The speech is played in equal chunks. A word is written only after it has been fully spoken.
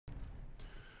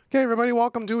Okay, everybody,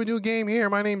 welcome to a new game here.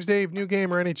 My name's Dave, new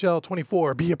gamer, NHL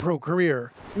 24, be a pro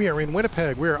career. We are in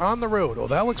Winnipeg. We are on the road. Oh,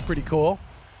 that looks pretty cool.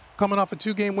 Coming off a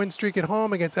 2-game win streak at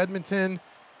home against Edmonton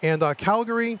and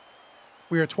Calgary.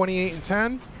 We are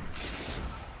 28-10.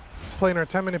 Playing our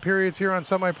 10-minute periods here on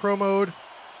semi-pro mode.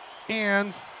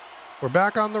 And we're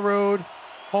back on the road.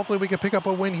 Hopefully we can pick up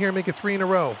a win here, make it 3 in a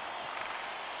row.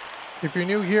 If you're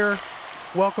new here,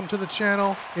 welcome to the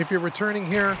channel. If you're returning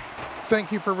here,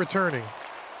 thank you for returning.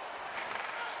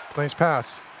 Nice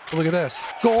pass. Look at this.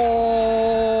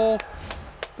 Goal!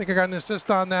 I think I got an assist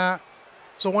on that.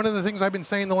 So one of the things I've been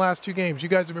saying the last 2 games, you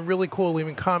guys have been really cool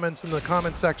leaving comments in the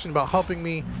comment section about helping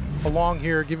me along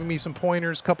here, giving me some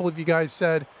pointers. A couple of you guys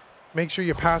said, make sure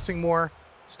you're passing more.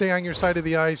 Stay on your side of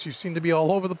the ice. You seem to be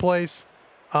all over the place.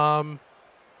 And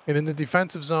in the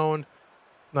defensive zone,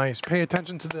 nice. Pay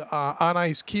attention to the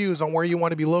on-ice cues on where you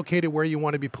want to be located, where you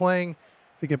want to be playing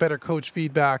to get better coach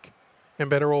feedback and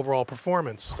better overall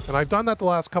performance. And I've done that the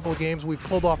last couple of games. We've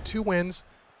pulled off 2 wins,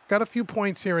 got a few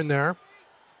points here and there.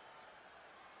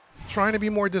 Trying to be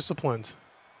more disciplined.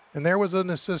 And there was an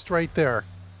assist right there.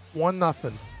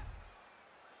 1-0.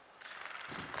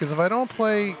 Because if I don't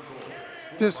play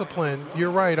discipline,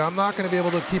 you're right, I'm not going to be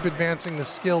able to keep advancing the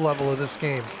skill level of this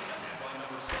game.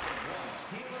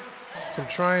 So I'm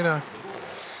trying to...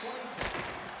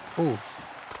 Ooh.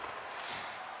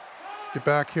 Get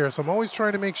back here. So I'm always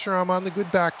trying to make sure I'm on the good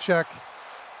back check.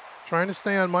 Trying to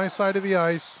stay on my side of the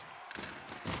ice.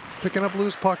 Picking up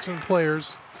loose pucks and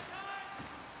players.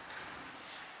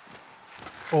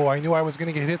 Oh, I knew I was going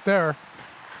to get hit there.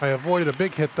 I avoided a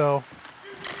big hit, though.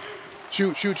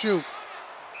 Shoot, shoot, shoot.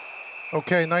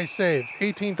 Okay, nice save.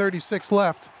 18:36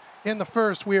 left. In the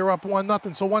first, we are up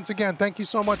 1-0. So once again, thank you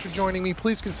so much for joining me.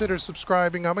 Please consider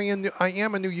subscribing. I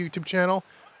am a new YouTube channel.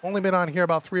 Only been on here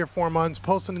about 3 or 4 months,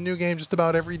 posting a new game just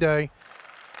about every day.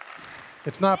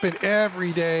 It's not been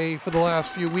every day for the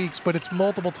last few weeks, but it's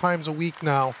multiple times a week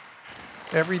now.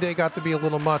 Every day got to be a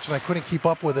little much, and I couldn't keep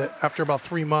up with it after about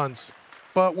 3 months.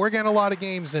 But we're getting a lot of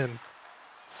games in.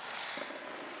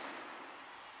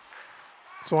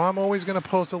 So I'm always going to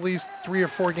post at least 3 or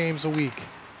 4 games a week.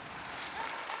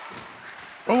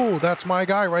 Oh, that's my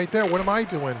guy right there. What am I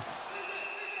doing?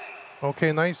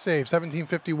 Okay, nice save,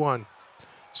 17:51.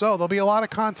 So there'll be a lot of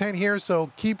content here, so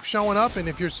keep showing up. And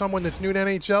if you're someone that's new to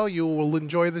NHL, you will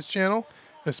enjoy this channel,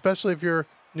 especially if you're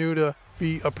new to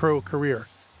be a pro career.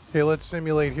 Okay, let's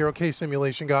simulate here. Okay,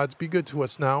 simulation gods, be good to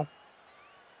us now.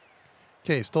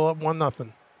 Okay, still up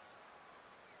 1-0.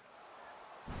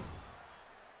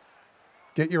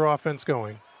 Get your offense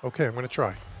going. Okay, I'm going to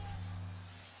try.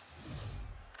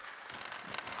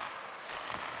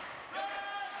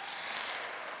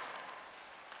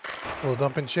 A little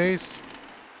dump and chase.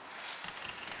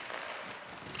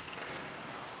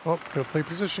 Oh, gotta play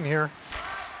position here.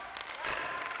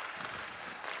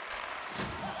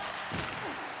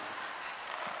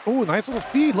 Oh, nice little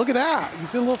feed. Look at that. You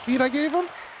see the little feed I gave him?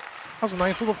 That was a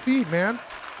nice little feed, man.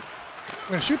 I'm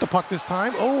gonna shoot the puck this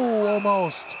time. Oh,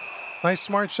 almost. Nice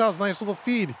smart shots, nice little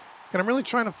feed. And I'm really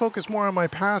trying to focus more on my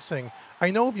passing. I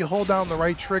know if you hold down the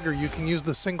right trigger, you can use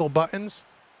the single buttons,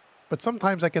 but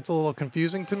sometimes that gets a little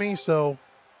confusing to me, so...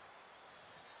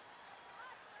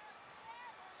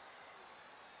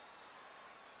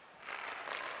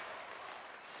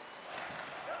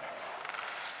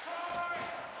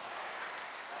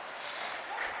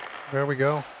 There we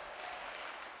go.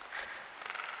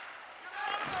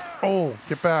 Oh,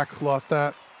 get back. Lost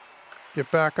that.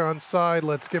 Get back on side.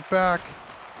 Let's get back.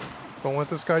 Don't let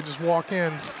this guy just walk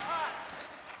in.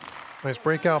 Nice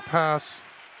breakout pass.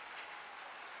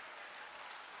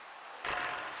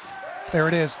 There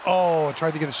it is. Oh, I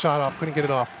tried to get a shot off. Couldn't get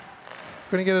it off.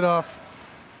 Couldn't get it off.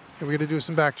 Okay, we got to do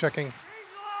some back checking.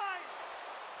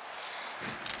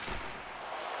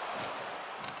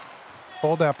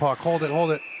 Hold that puck. Hold it.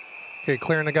 Hold it. Okay,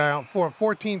 clearing the guy out for him.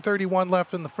 14:31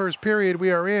 left in the first period. We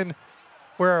are in,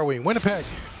 where are we? Winnipeg.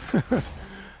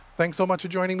 Thanks so much for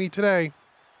joining me today.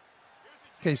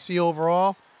 Okay, see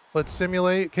overall. Let's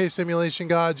simulate. Okay, simulation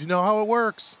gods, you know how it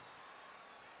works.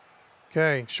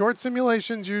 Okay, short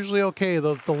simulations usually okay.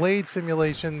 Those delayed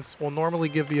simulations will normally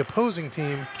give the opposing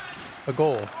team a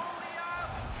goal.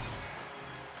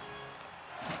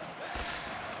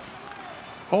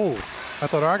 Oh, I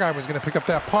thought our guy was going to pick up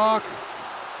that puck.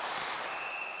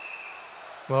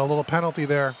 Well, a little penalty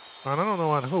there. I don't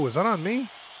know on who. Is that on me?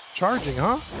 Charging,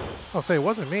 huh? I'll say it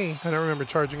wasn't me. I don't remember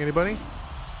charging anybody.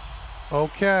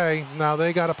 Okay, now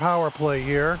they got a power play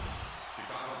here.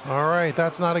 All right,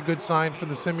 that's not a good sign for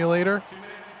the simulator.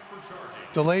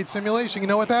 Delayed simulation, you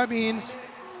know what that means?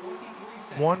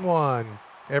 1-1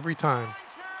 every time.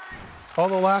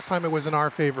 Although last time it was in our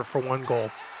favor for 1 goal.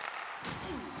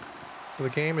 So the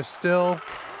game is still...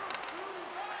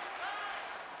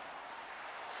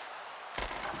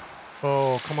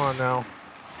 Oh, come on now.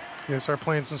 You gotta start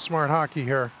playing some smart hockey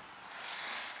here.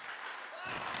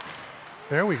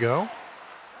 There we go.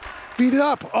 Feed it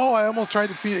up. Oh, I almost tried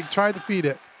to feed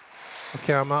it.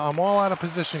 Okay, I'm all out of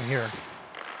position here.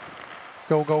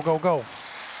 Go, go, go, go.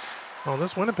 Oh,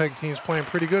 this Winnipeg team's playing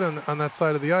pretty good on that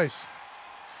side of the ice.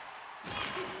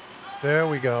 There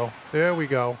we go. There we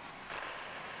go.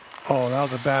 Oh, that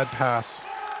was a bad pass.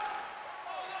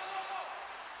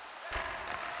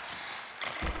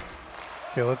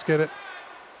 Okay, let's get it.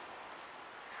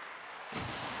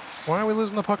 Why are we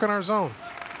losing the puck in our zone?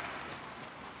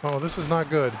 Oh, this is not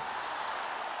good.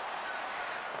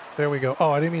 There we go.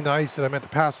 Oh, I didn't mean to ice it. I meant to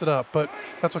pass it up, but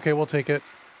that's okay. We'll take it.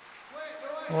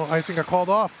 Well, icing got called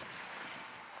off.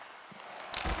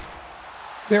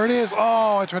 There it is.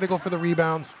 Oh, I tried to go for the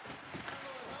rebound.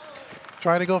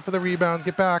 Try to go for the rebound.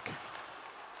 Get back.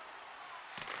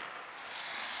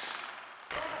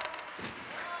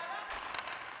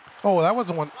 Oh, that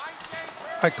wasn't one.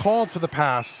 I called for the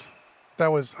pass.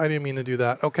 I didn't mean to do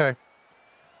that. Okay.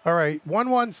 All right.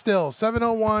 1-1 still.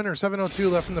 7:01 or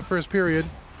 7:02 left in the first period.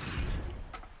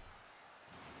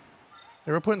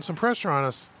 They were putting some pressure on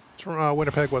us.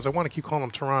 Winnipeg was. I want to keep calling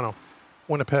them Toronto.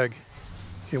 Winnipeg.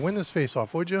 Okay, win this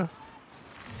face-off, would you?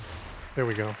 There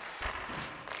we go.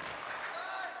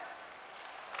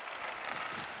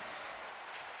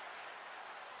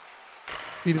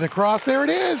 Feed it across. There it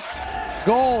is.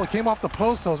 Goal. It came off the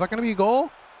post, though. Is that going to be a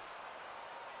goal?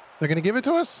 They're going to give it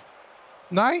to us?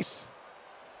 Nice.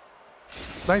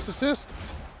 Nice assist.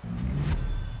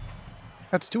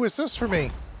 That's 2 assists for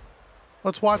me.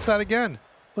 Let's watch that again.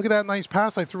 Look at that nice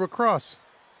pass I threw across.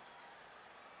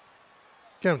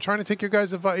 Again, I'm trying to take your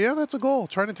guys' advice. Yeah, that's a goal.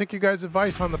 Trying to take your guys'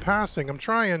 advice on the passing. I'm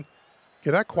trying. Okay,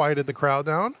 that quieted the crowd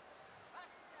down.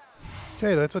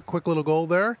 Okay, that's a quick little goal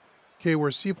there. Okay,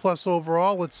 we're C+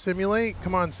 overall. Let's simulate.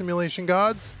 Come on, simulation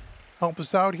gods. Help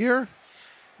us out here.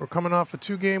 We're coming off a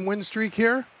 2-game win streak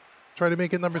here. Try to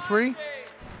make it number 3.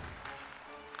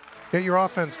 Get your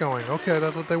offense going. Okay,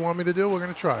 that's what they want me to do. We're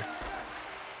going to try.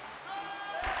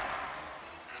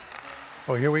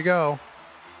 Oh, here we go.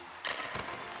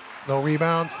 No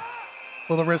rebounds.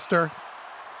 Little wrister.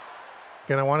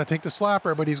 Again, I want to take the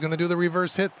slapper, but he's going to do the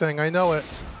reverse hit thing. I know it.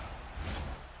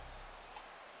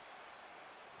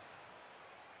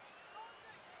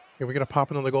 Okay, we're going to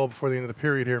pop another goal before the end of the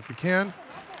period here if we can.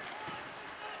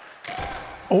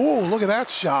 Oh, look at that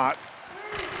shot.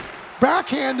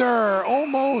 Backhander.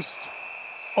 Almost.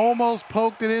 Almost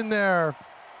poked it in there.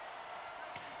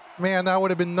 Man, that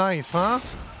would have been nice, huh?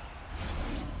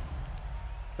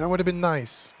 That would have been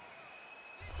nice.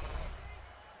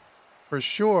 For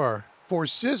sure. For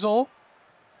sizzle.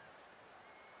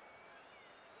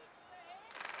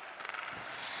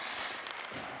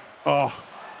 Oh,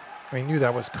 I knew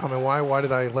that was coming. Why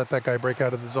did I let that guy break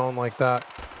out of the zone like that?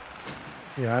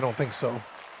 Yeah, I don't think so.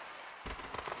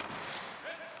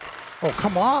 Oh,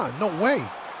 come on. No way.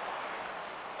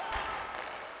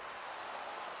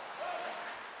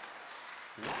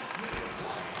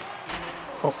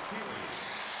 Oh.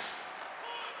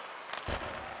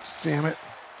 Damn it.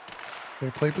 Okay,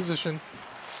 play position.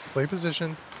 Play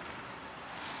position.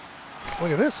 Look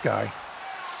at this guy.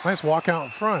 Nice walk out in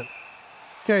front.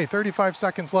 Okay, 35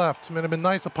 seconds left. It would have been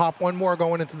nice to pop one more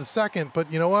going into the second,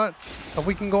 but you know what? If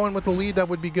we can go in with the lead, that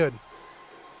would be good.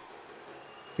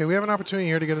 Okay, we have an opportunity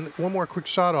here to get one more quick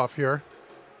shot off here.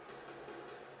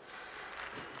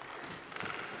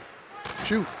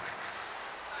 Shoot.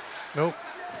 Nope.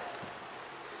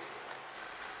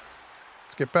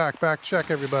 Let's get back. Back check,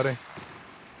 everybody.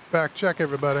 Back check,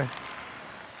 everybody.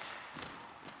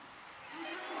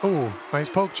 Ooh, nice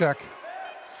poke check.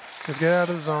 Let's get out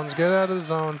of the zone. Let's get out of the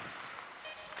zone.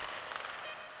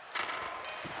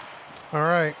 All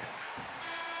right.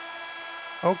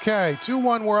 Okay,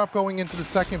 2-1, we're up going into the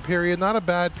second period. Not a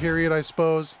bad period, I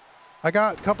suppose. I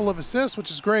got a couple of assists,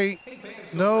 which is great.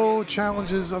 No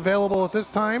challenges available at this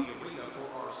time.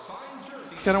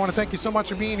 Again, I want to thank you so much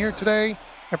for being here today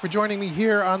and for joining me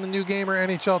here on the New Gamer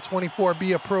NHL 24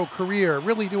 Be a Pro career.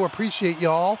 Really do appreciate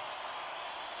y'all.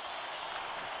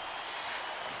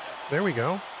 There we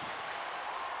go.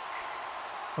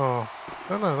 Oh,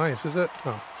 that's not nice, is it?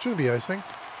 No, shouldn't be icing.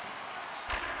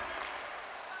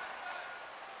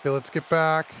 Okay, let's get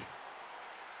back.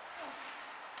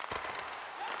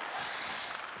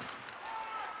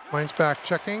 Nice back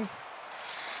checking.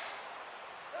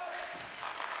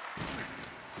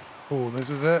 Oh, this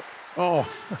is it. Oh,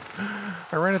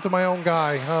 I ran into my own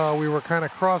guy. Oh, we were kind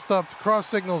of cross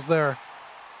signals there.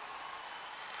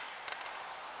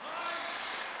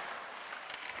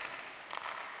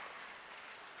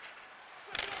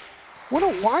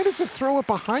 Why does it throw it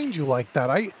behind you like that?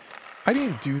 I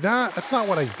didn't do that. That's not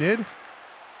what I did.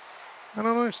 I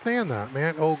don't understand that,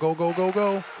 man. Oh, go, go, go,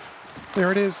 go.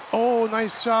 There it is. Oh,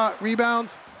 nice shot.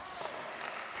 Rebound.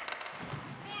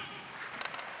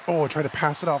 Oh, I tried to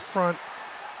pass it out front.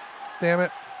 Damn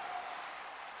it.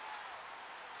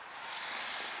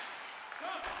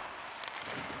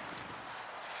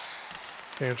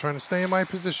 Okay, I'm trying to stay in my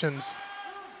positions.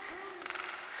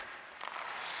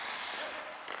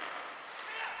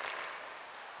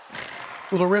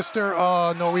 Little wrister.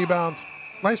 No rebound.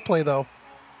 Nice play, though.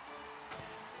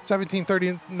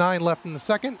 17:39 left in the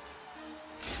second.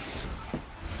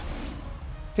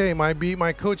 Okay,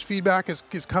 my coach feedback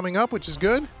is coming up, which is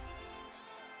good.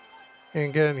 And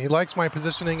again, he likes my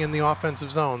positioning in the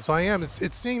offensive zone. So I am.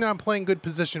 It's seeing that I'm playing good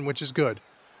position, which is good.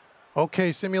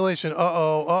 Okay, simulation.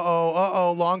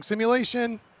 Uh-oh. Long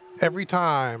simulation. Every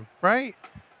time, right?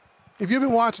 If you've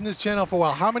been watching this channel for a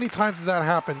while, how many times has that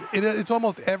happened? It's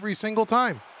almost every single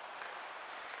time.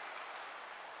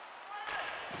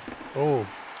 Oh,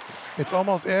 it's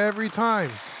almost every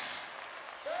time.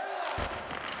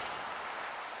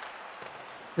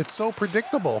 It's so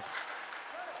predictable.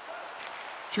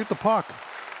 Shoot the puck.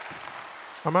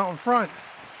 I'm out in front.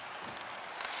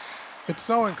 It's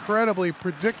so incredibly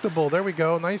predictable. There we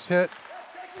go. Nice hit.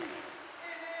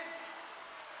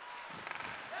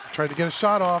 Tried to get a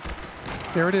shot off.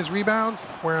 There it is. Rebounds.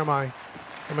 Where am I?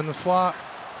 I'm in the slot.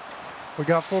 We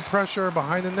got full pressure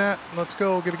behind the net. Let's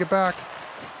go. Gotta get back.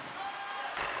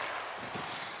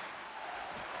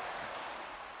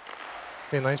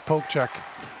 Okay, nice poke check.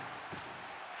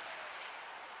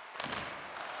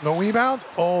 No rebound?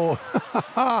 Oh.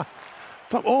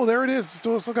 Oh, there it is.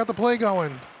 Still got the play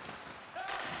going.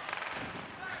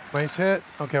 Nice hit.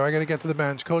 Okay, I got to get to the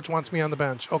bench. Coach wants me on the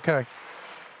bench. Okay.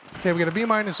 Okay, we got a B-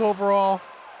 overall.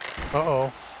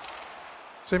 Uh-oh.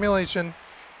 Simulation.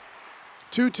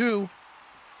 2-2.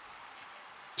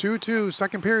 2-2.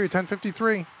 Second period,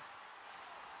 10:53.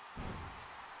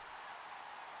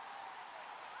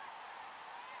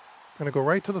 Going to go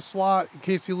right to the slot in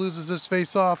case he loses this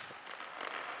face-off.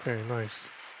 Okay,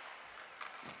 nice.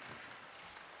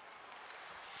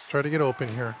 Let's try to get open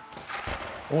here.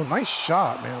 Oh, nice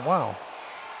shot, man. Wow.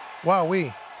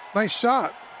 Wowee. Nice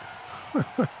shot.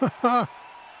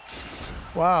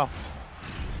 Wow.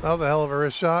 That was a hell of a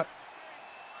wrist shot.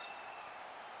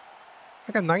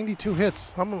 I got 92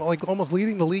 hits. I'm like almost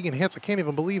leading the league in hits. I can't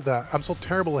even believe that. I'm so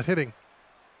terrible at hitting.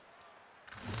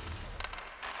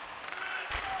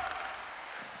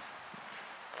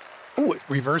 Oh,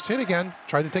 reverse hit again.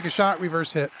 Tried to take a shot,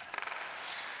 reverse hit.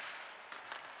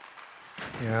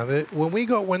 Yeah,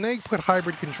 when they put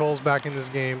hybrid controls back in this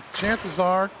game, chances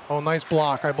are, oh, nice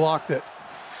block. I blocked it.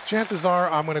 Chances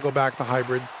are I'm going to go back to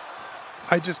hybrid.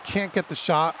 I just can't get the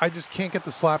shot. I just can't get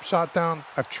the slap shot down.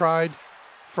 I've tried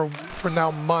for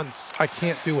now months. I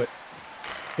can't do it.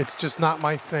 It's just not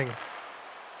my thing.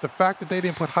 The fact that they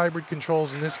didn't put hybrid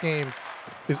controls in this game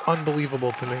is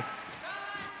unbelievable to me.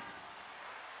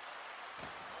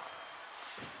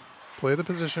 Play the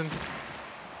position.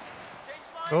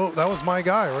 Oh, that was my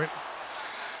guy, right?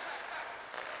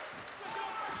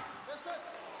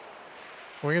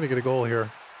 We're going to get a goal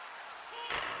here.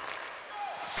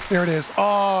 There it is.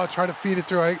 Oh, try to feed it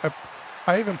through.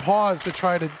 I even paused to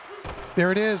try to... There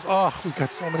it is. Oh, we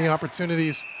got so many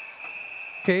opportunities.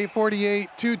 Okay, 48,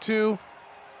 2-2.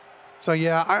 So,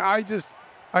 yeah,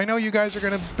 I know you guys are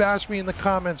going to bash me in the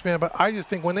comments, man, but I just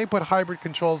think when they put hybrid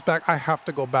controls back, I have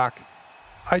to go back.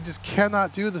 I just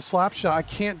cannot do the slap shot. I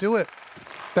can't do it.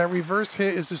 That reverse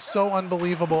hit is just so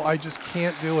unbelievable. I just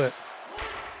can't do it.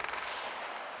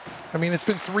 I mean, it's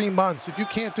been 3 months. If you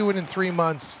can't do it in 3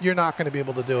 months, you're not going to be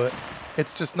able to do it.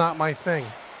 It's just not my thing.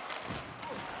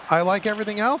 I like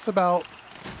everything else about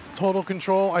Total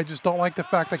Control. I just don't like the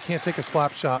fact I can't take a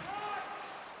slap shot.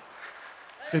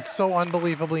 It's so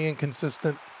unbelievably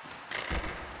inconsistent.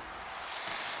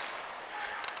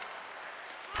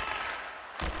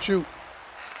 Shoot.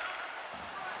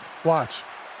 Watch.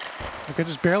 I can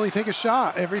just barely take a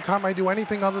shot. Every time I do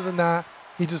anything other than that,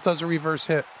 he just does a reverse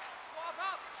hit.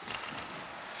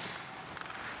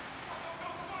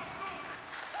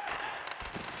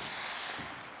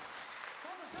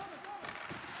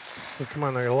 Hey, come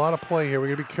on, I got a lot of play here. We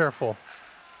gotta be careful.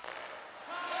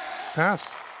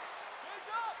 Pass.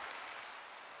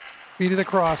 Feed it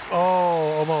across. Oh,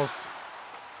 almost.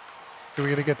 Are we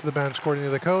gonna get to the bench according to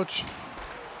the coach?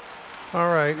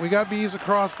 All right, we got B's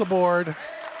across the board.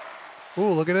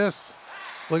 Ooh, look at this.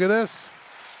 Look at this.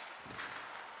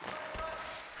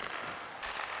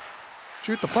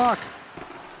 Shoot the puck.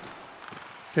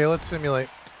 Okay, let's simulate.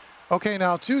 Okay,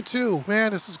 now 2-2.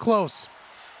 Man, this is close.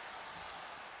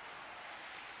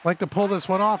 Like to pull this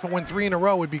one off and win 3 in a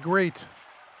row would be great.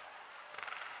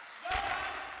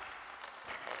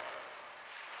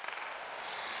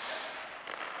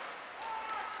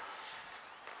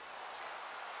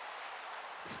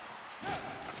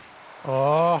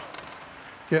 Oh,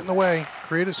 get in the way.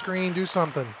 Create a screen, do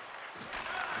something.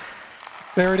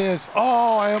 There it is.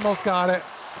 Oh, I almost got it.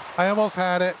 I almost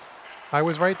had it. I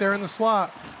was right there in the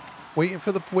slot, waiting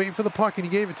for the puck, and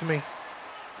he gave it to me.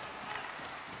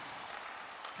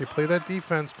 Okay, play that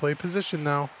defense. Play position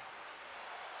now.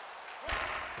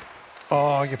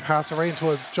 Oh, you pass it right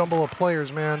into a jumble of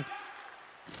players, man.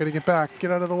 Got to get back.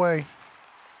 Get out of the way.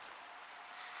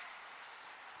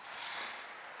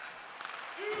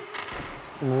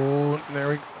 Ooh, there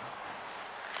we go.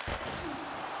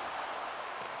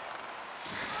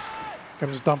 I'm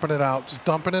just dumping it out. Just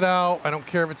dumping it out. I don't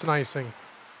care if it's an icing.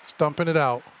 Just dumping it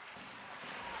out.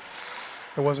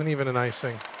 It wasn't even an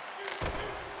icing.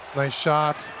 Nice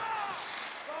shot.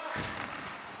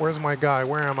 Where's my guy?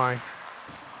 Where am I?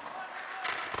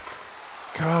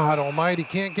 God almighty,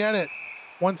 can't get it.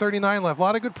 1:39 left. A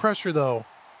lot of good pressure, though.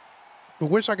 I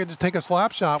wish I could just take a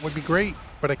slap shot. Would be great,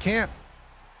 but I can't.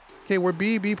 Okay, we're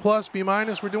B, B+, B-.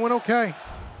 We're doing okay.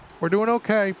 We're doing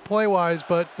okay play-wise,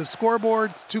 but the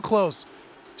scoreboard's too close.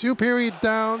 2 periods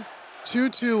down,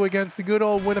 2-2 against the good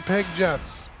old Winnipeg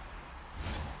Jets.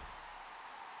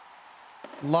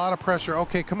 A lot of pressure.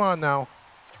 Okay, come on now.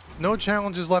 No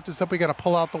challenges left except we got to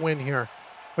pull out the win here.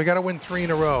 We got to win 3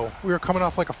 in a row. We were coming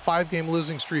off like a 5-game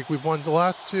losing streak. We've won the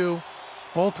last 2.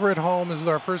 Both were at home. This is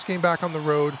our first game back on the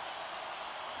road.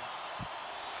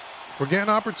 We're getting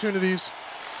opportunities.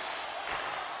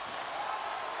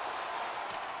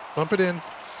 Bump it in.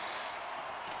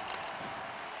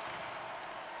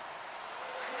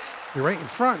 You're right in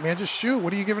front, man. Just shoot.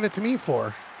 What are you giving it to me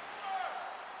for?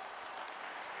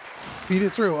 Feed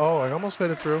it through. Oh, I almost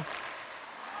fed it through.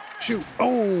 Shoot.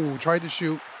 Oh, tried to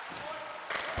shoot.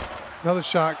 Another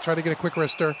shot. Try to get a quick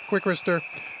wrister. Quick wrister.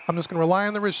 I'm just going to rely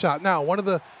on the wrist shot. Now, one of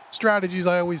the strategies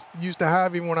I always used to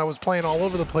have, even when I was playing all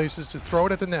over the place, is just throw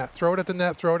it at the net. Throw it at the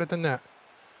net. Throw it at the net.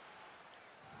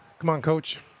 Come on,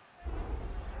 coach.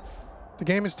 The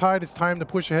game is tied. It's time to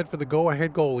push ahead for the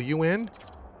go-ahead goal. Are you in?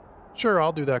 Sure,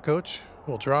 I'll do that, coach.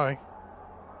 We'll try.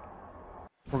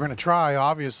 We're going to try,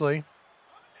 obviously.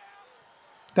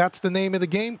 That's the name of the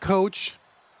game, coach.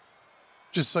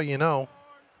 Just so you know.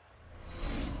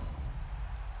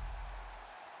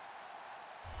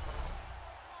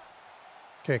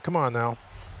 Okay, come on now. I'm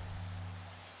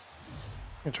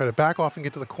going to try to back off and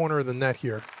get to the corner of the net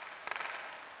here.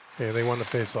 Okay, they won the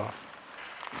face-off.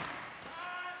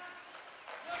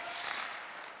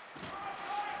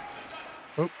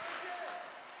 Oh.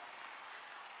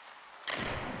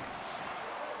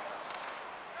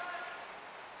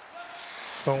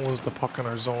 Don't lose the puck in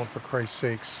our zone, for Christ's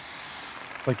sakes.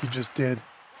 Like you just did.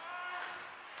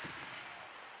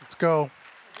 Let's go.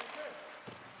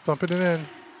 Dumping it in.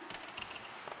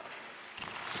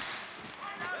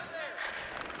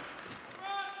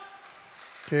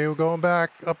 Okay, we're going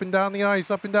back. Up and down the ice.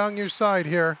 Up and down your side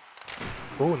here.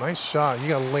 Oh, nice shot. You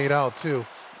got laid out, too.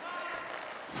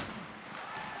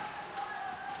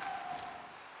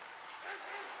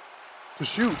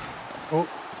 Just shoot. Oh.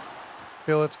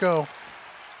 Okay, let's go.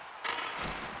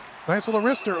 Nice little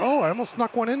wrister. Oh, I almost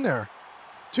snuck one in there.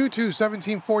 2-2,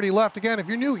 17:40 left. Again, if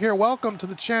you're new here, welcome to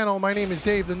the channel. My name is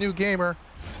Dave, the new gamer.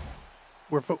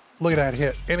 Look at that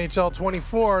hit. NHL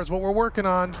 24 is what we're working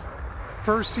on.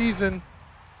 First season.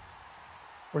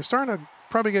 We're starting to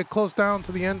probably get close down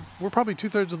to the end. We're probably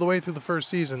 2/3 of the way through the first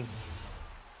season.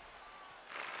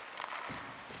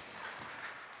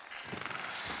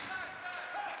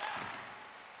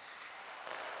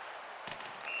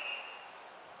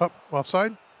 Up,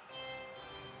 offside.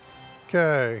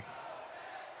 Okay.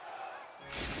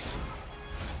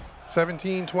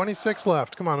 17:26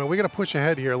 left. Come on, man. We got to push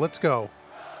ahead here. Let's go.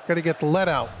 Got to get the lead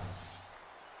out.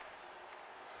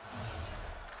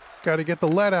 Got to get the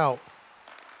lead out.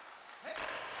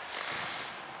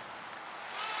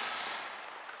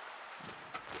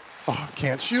 Oh,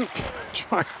 can't shoot.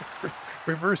 Try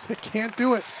reverse it. Can't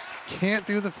do it. Can't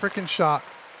do the frickin' shot.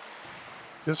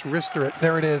 Just wrister it.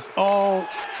 There it is. Oh,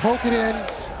 poke it in.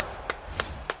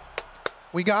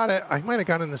 We got it. I might have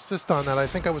gotten an assist on that. I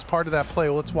think I was part of that play.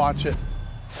 Well, let's watch it.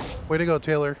 Way to go,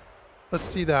 Taylor. Let's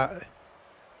see that.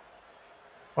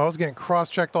 I was getting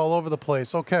cross-checked all over the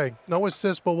place. Okay, no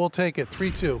assist, but we'll take it.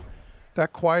 3-2.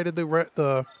 That quieted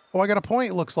the... Oh, I got a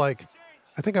point, it looks like.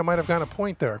 I think I might have gotten a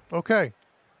point there. Okay.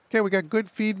 Okay, we got good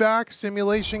feedback.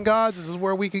 Simulation gods. This is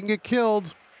where we can get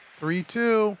killed.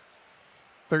 3-2.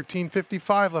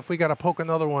 13:55 left. We got to poke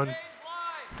another one.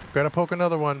 Got to poke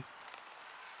another one.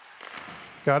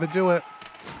 Got to do it.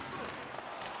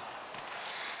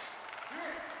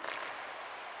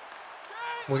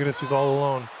 Look at this. He's all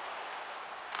alone.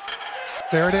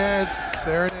 There it is.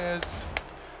 There it is.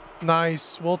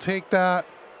 Nice. We'll take that.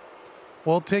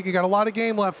 We'll take it. Got a lot of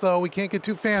game left, though. We can't get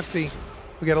too fancy.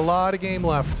 We got a lot of game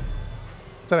left.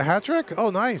 Is that a hat trick? Oh,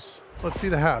 nice. Let's see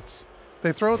the hats.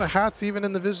 They throw the hats even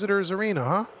in the visitors' arena,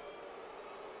 huh?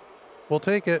 We'll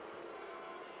take it.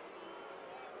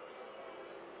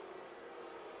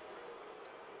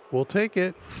 We'll take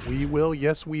it. We will.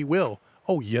 Yes, we will.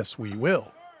 Oh, yes, we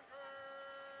will.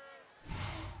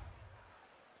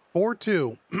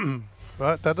 4-2.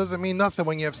 But that doesn't mean nothing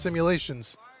when you have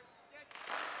simulations.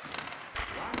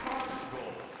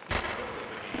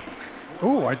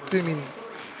 Ooh, I didn't mean...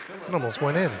 It almost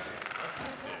went in.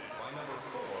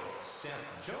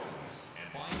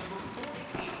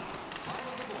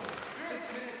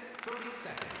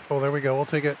 Oh, there we go. We'll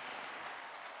take it.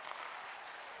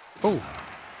 Oh.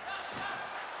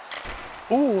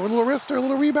 Oh, a little wrister, a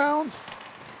little rebound.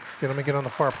 Okay, let me get on the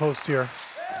far post here.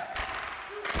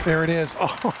 There it is.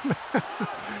 Oh, man.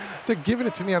 They're giving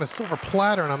it to me on a silver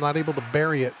platter, and I'm not able to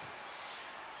bury it.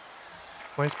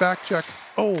 Nice back check.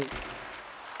 Oh.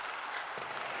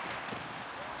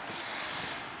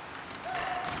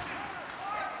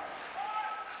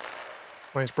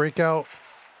 Nice breakout.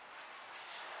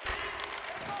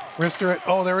 Wrister it.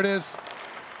 Oh, there it is.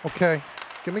 Okay.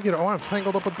 Let me get it. Oh, I'm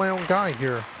tangled up with my own guy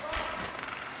here.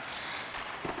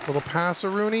 Little pass,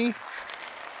 Rooney.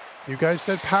 You guys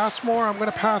said pass more. I'm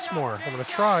going to pass more. I'm going to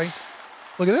try.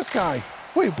 Look at this guy.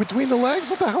 Wait, between the legs?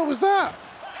 What the hell was that?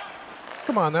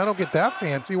 Come on, I don't get that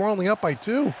fancy. We're only up by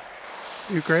 2.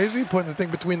 You crazy? Putting the thing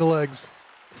between the legs.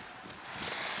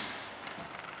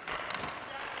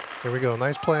 Here we go.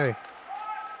 Nice play.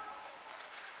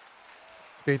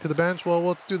 Skate to the bench. Well,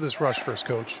 let's do this rush first,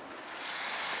 coach.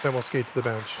 Then we'll skate to the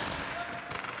bench.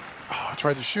 Oh, I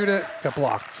tried to shoot it. Got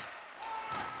blocked.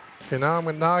 Okay, now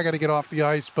I got to get off the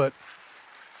ice, but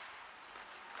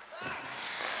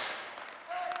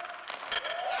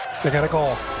they got a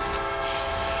goal.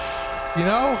 You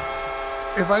know,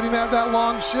 if I didn't have that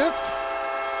long shift,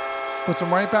 puts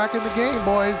them right back in the game,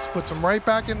 boys. Puts them right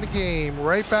back in the game.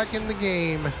 Right back in the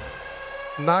game.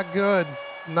 Not good.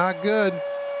 Not good.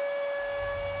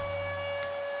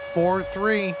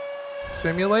 4-3.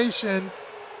 Simulation.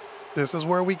 This is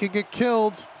where we could get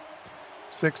killed.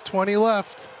 6:20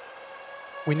 left.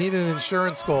 We need an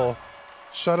insurance goal.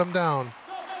 Shut them down.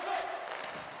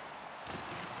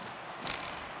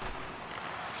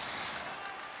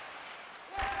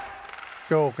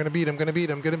 Go. Gonna beat him. Gonna beat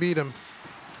him. Gonna beat him.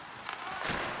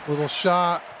 Little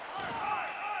shot.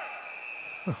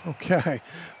 Okay.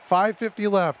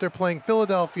 5:50 left. They're playing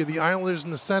Philadelphia, the Islanders,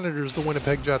 and the Senators. The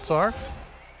Winnipeg Jets are.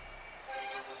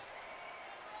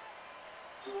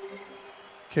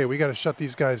 Okay, we got to shut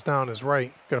these guys down is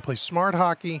right. Got to play smart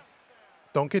hockey.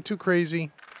 Don't get too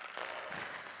crazy.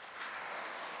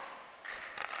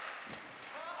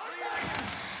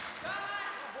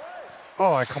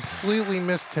 Oh, I completely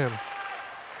missed him.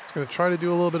 I was going to try to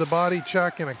do a little bit of body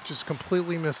check, and I just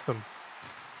completely missed him.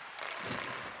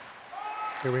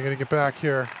 Okay, we got to get back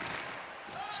here.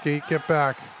 Skate, get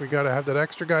back. We got to have that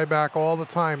extra guy back all the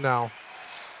time now.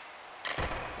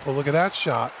 Well, look at that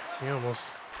shot. He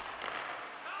almost...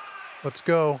 Let's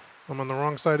go. I'm on the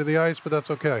wrong side of the ice, but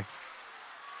that's okay.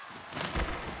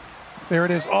 There it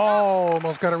is. Oh,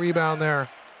 almost got a rebound there.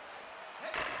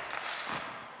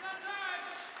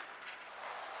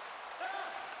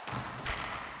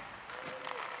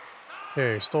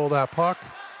 Okay, stole that puck.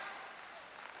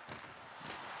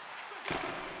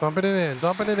 Dumping it in,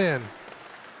 dumping it in.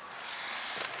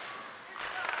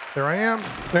 There I am.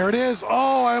 There it is.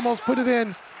 Oh, I almost put it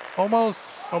in.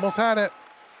 Almost had it.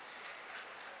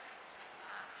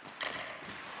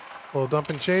 Little dump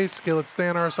and chase. Okay, let's stay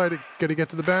on our side. Got to get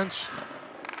to the bench.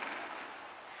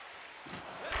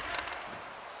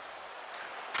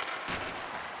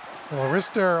 Well,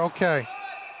 wrister. Okay.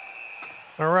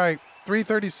 All right.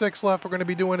 3:36 left. We're going to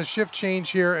be doing a shift change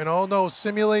here. And oh no,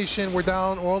 simulation. We're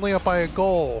down. We're only up by a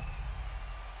goal.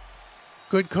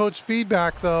 Good coach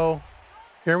feedback, though.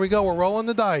 Here we go. We're rolling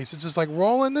the dice. It's just like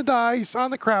rolling the dice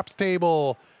on the craps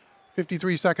table.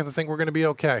 53 seconds. I think we're going to be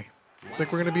okay. I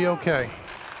think we're going to be okay.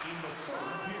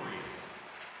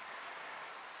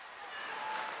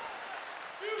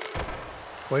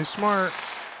 Play smart.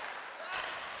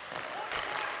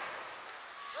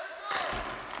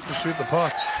 Just shoot the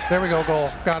pucks. There we go, goal.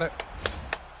 Got it.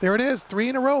 There it is. 3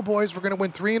 in a row, boys. We're going to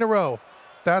win 3 in a row.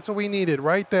 That's what we needed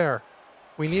right there.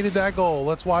 We needed that goal.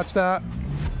 Let's watch that.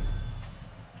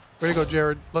 Way to go,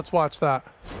 Jared. Let's watch that.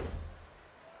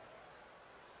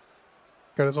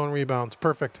 Got his own rebounds.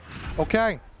 Perfect.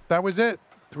 Okay, that was it.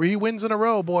 3 wins in a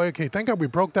row, boy. Okay, thank God we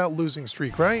broke that losing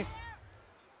streak, right?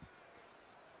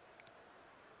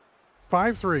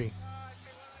 5-3.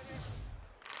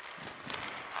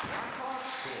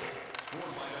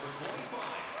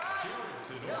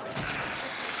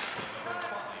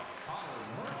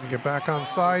 We get back on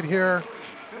side here.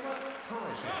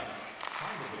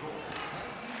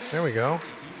 There we go.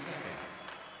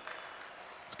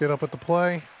 Let's get up with the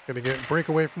play. Gonna break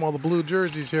away from all the blue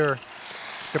jerseys here.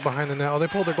 Get behind the net. Oh, they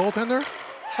pulled their goaltender?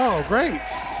 Oh, great.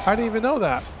 I didn't even know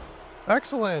that.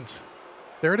 Excellent.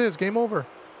 There it is. Game over.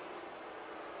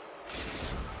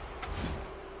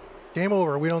 Game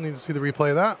over. We don't need to see the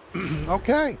replay of that.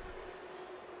 Okay.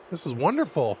 This is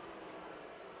wonderful.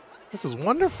 This is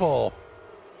wonderful.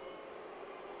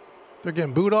 They're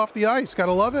getting booed off the ice.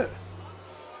 Gotta love it.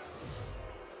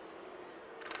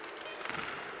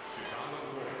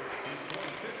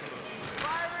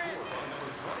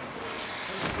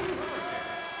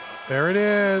 There it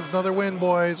is. Another win,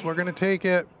 boys. We're going to take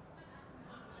it.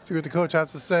 See what the coach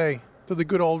has to say to the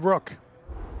good old Rook.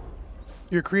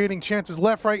 You're creating chances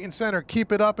left, right, and center.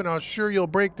 Keep it up, and I'm sure you'll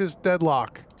break this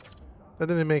deadlock. That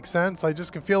didn't make sense. I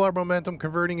just can feel our momentum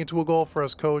converting into a goal for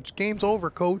us, coach. Game's over,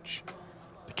 coach.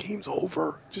 The game's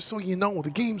over. Just so you know, the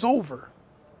game's over.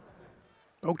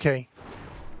 Okay.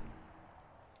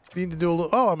 We need to do a little.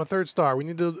 Oh, I'm a 3rd star. We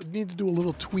need to do a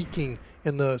little tweaking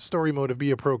in the story mode of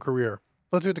Be a Pro Career.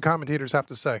 Let's see what the commentators have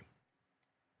to say.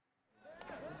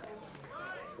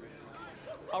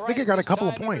 I think I got a couple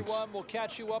of points. We'll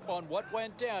catch you up on what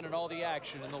went down in all the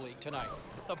action in the league tonight.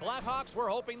 The Blackhawks were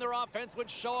hoping their offense would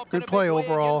show up. Good play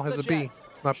overall as a B.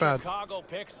 Not bad. Chicago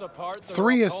picks apart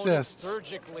 3 assists.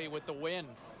 Surgically with the win.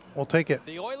 We'll take it.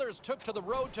 The Oilers took to the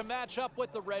road to match up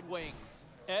with the Red Wings.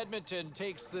 Edmonton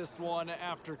takes this one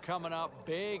after coming up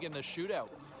big in the shootout.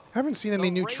 Haven't seen any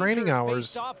new training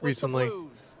hours recently.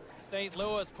 St.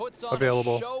 Louis puts on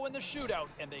available. A show in the shootout,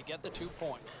 and they get the 2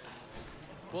 points.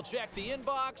 We'll check the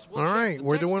inbox. All right,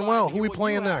 we're doing well. Who are we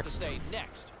playing next?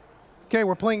 Okay,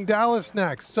 we're playing Dallas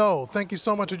next. So thank you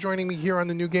so much for joining me here on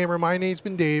The New Gamer. My name's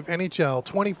been Dave, NHL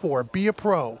 24. Be a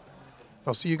pro.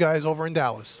 I'll see you guys over in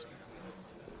Dallas.